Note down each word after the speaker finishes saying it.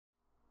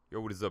Yo,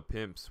 what is up,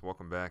 pimps?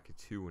 Welcome back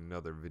to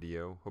another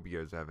video. Hope you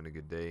guys are having a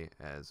good day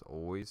as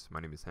always.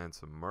 My name is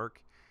Handsome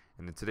Mark,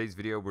 and in today's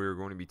video we're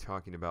going to be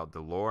talking about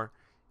Dellor.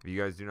 If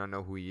you guys do not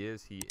know who he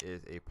is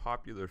a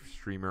popular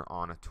streamer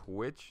on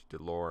Twitch.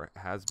 Dellor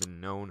has been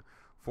known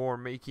for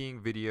making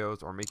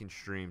videos, or making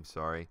streams,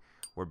 sorry,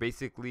 where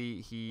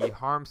basically he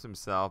harms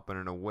himself, but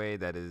in a way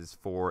that is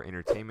for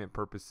entertainment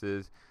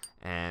purposes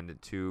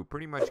and to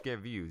pretty much get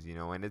views,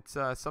 and it's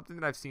something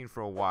that I've seen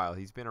for a while.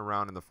 He's been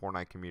around in the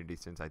Fortnite community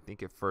since I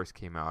think it first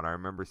came out. I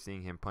remember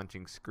seeing him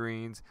punching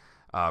screens,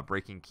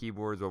 breaking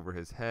keyboards over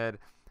his head,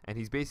 and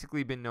he's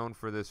basically been known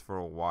for this for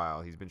a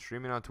while. He's been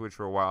streaming on Twitch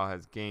for a while,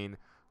 has gained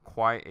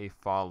quite a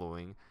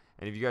following,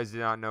 and if you guys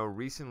did not know,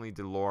 recently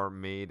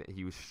Dellor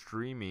he was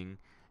streaming,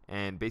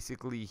 and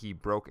basically he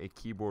broke a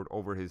keyboard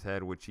over his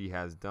head, which he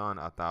has done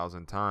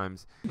 1,000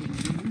 times.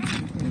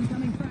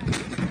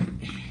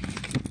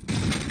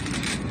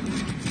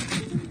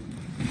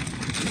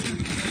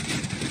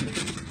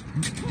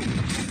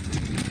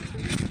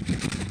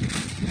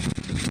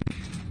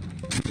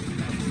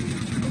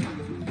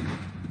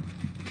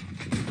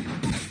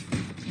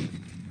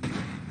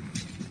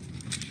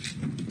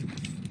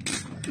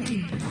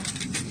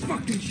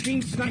 Fucking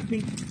stream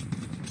sniping,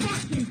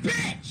 fucking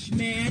bitch,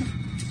 man.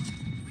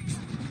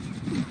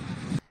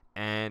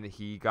 And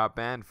he got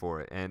banned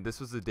for it, and this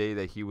was the day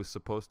that he was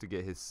supposed to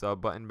get his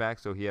sub button back.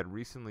 So he had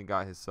recently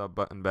got his sub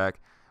button back,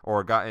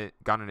 or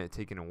gotten it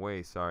taken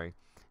away, sorry.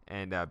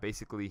 And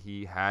basically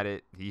he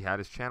had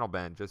his channel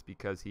banned just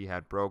because he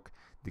had broke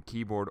the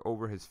keyboard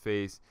over his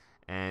face,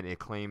 and it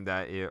claimed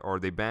that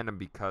they banned him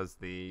because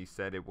they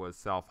said it was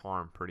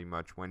self-harm, pretty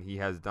much, when he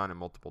has done it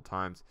multiple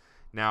times.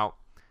 Now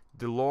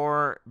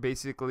Dellor,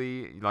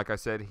 basically, like I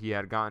said, he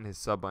had gotten his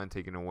sub button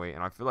taken away,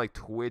 and I feel like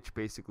Twitch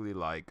basically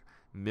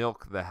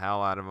milked the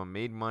hell out of him,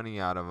 made money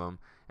out of him,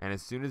 and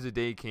as soon as the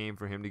day came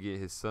for him to get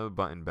his sub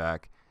button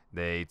back,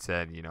 they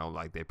said,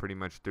 they pretty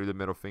much threw the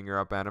middle finger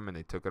up at him, and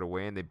they took it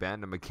away, and they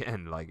banned him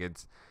again.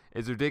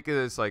 It's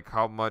ridiculous,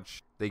 how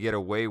much they get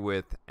away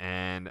with,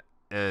 and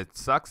it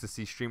sucks to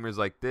see streamers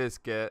like this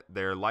get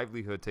their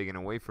livelihood taken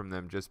away from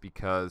them just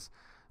because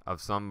of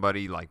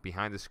somebody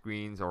behind the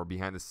screens or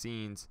behind the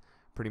scenes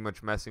pretty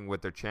much messing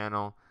with their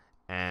channel,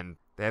 and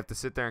they have to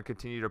sit there and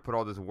continue to put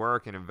all this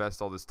work and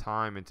invest all this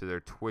time into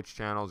their Twitch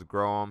channels,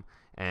 grow them,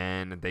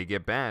 and they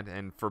get banned.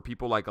 And for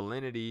people like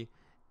Alinity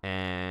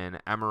and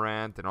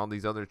Amaranth and all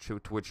these other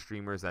Twitch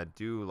streamers that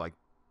do the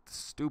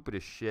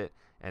stupidest shit,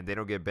 and they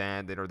don't get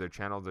banned, their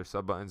channels, their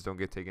sub buttons don't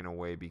get taken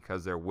away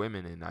because they're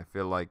women. And I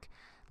feel like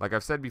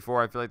I've said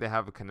before, I feel like they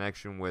have a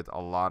connection with a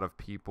lot of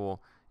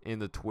people in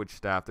the Twitch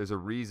staff. There's a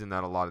reason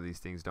that a lot of these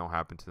things don't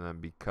happen to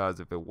them, because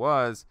if it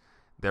was,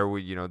 they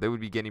would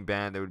be getting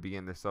banned, they would be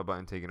getting their sub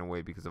button taken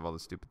away because of all the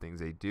stupid things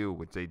they do,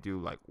 which they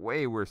do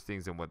way worse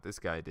things than what this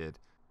guy did.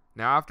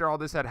 Now, after all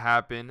this had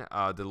happened,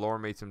 Dellor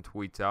made some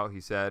tweets out.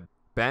 He said,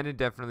 "Banned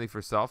indefinitely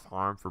for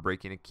self-harm for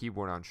breaking a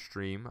keyboard on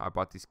stream. I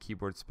bought these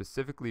keyboards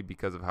specifically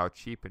because of how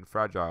cheap and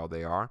fragile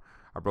they are.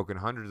 I've broken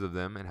hundreds of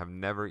them and have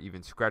never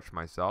even scratched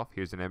myself.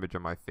 Here's an image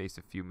of my face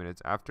a few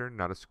minutes after,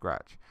 not a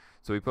scratch."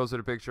 So he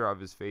posted a picture of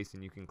his face,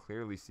 and you can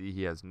clearly see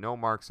he has no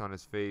marks on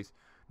his face,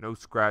 no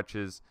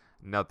scratches,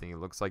 nothing. It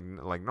looks like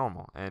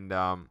normal. And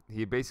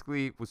he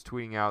basically was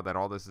tweeting out that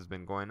all this has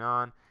been going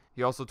on.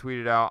 He also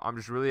tweeted out, "I'm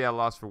just really at a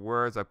loss for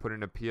words. I put in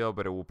an appeal,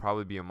 but it will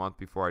probably be a month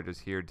before I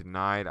just hear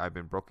denied. I've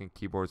been broken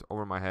keyboards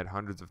over my head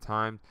hundreds of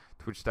times.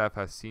 Twitch staff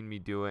has seen me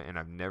do it, and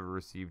I've never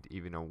received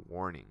even a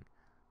warning."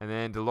 And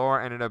then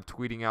Dellor ended up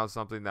tweeting out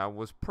something that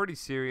was pretty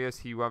serious.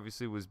 He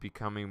obviously was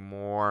becoming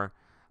more,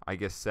 I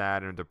guess,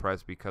 sad and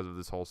depressed because of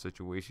this whole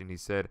situation. He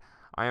said,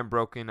 "I am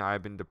broken. I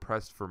have been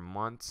depressed for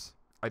months.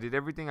 I did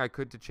everything I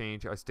could to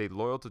change. I stayed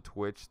loyal to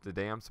Twitch. The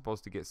day I'm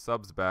supposed to get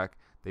subs back,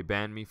 they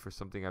banned me for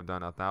something I've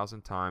done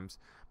 1,000 times.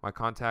 My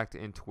contact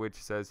in Twitch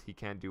says he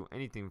can't do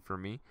anything for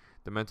me.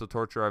 The mental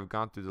torture I've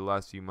gone through the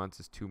last few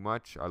months is too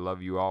much. I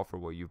love you all for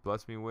what you've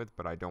blessed me with,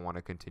 but I don't want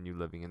to continue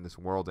living in this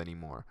world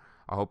anymore.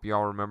 I hope you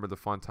all remember the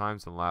fun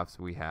times and laughs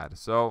we had."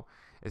 So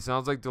it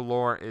sounds like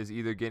Dellor is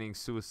either getting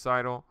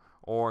suicidal,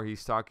 or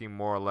he's talking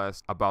more or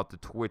less about the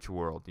Twitch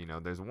world.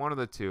 There's one of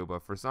the two,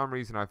 but for some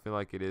reason I feel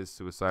like it is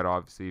suicidal.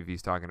 Obviously, if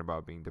he's talking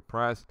about being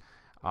depressed,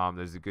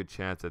 there's a good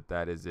chance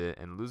that is it.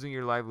 And losing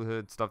your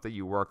livelihood, stuff that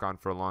you work on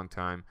for a long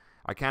time.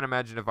 I can't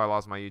imagine if I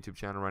lost my YouTube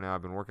channel right now.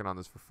 I've been working on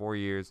this for 4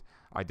 years.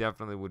 I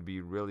definitely would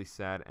be really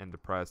sad and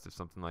depressed if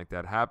something like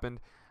that happened.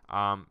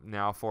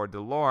 Now for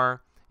Dellor,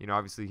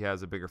 obviously he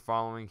has a bigger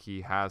following.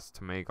 He has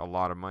to make a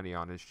lot of money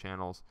on his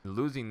channels.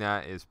 Losing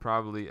that is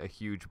probably a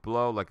huge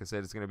blow. Like I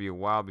said, it's going to be a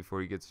while before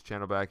he gets his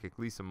channel back, at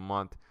least a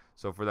month.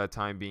 So for that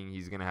time being,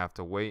 he's going to have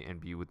to wait and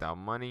be without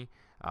money.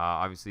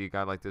 Obviously, a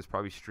guy like this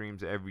probably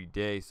streams every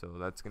day, so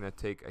that's going to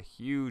take a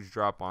huge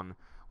drop on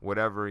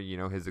whatever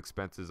his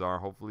expenses are.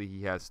 Hopefully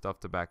he has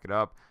stuff to back it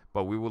up,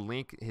 but we will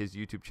link his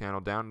YouTube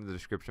channel down in the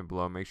description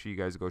below. Make sure you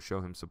guys go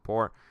show him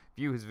support,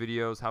 view his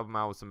videos, help him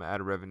out with some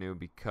ad revenue,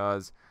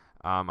 because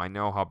I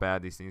know how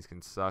bad these things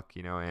can suck,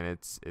 and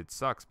it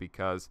sucks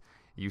because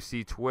you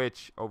see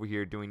Twitch over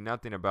here doing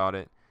nothing about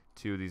it,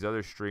 to these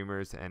other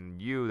streamers,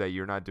 and you that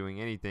you're not doing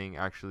anything,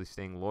 actually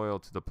staying loyal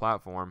to the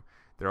platform.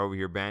 They're over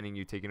here banning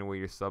you, taking away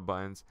your sub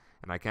buttons,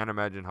 and I can't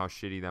imagine how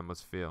shitty that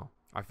must feel.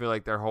 I feel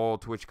like their whole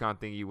TwitchCon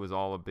thingy was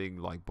all a big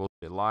like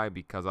bullshit lie,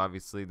 because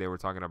obviously they were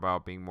talking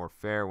about being more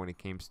fair when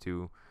it comes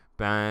to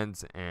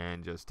bans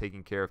and just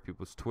taking care of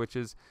people's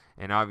Twitches,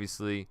 and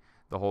obviously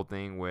the whole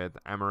thing with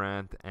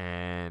Amaranth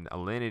and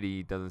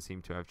Alinity doesn't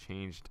seem to have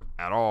changed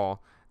at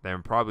all. They're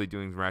probably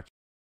doing ratchet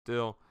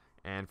still,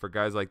 and for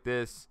guys like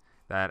this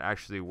that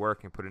actually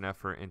work and put an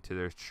effort into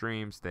their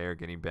streams, they are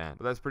getting banned.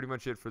 But that's pretty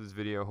much it for this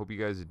video. Hope you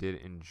guys did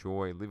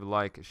enjoy. Leave a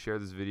like, share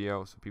this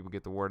video so people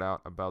get the word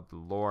out about the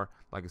lore.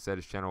 Like I said,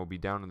 his channel will be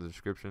down in the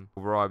description.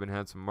 Overall, I've been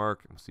Handsome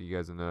Mark, and we'll see you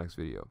guys in the next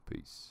video.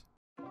 Peace.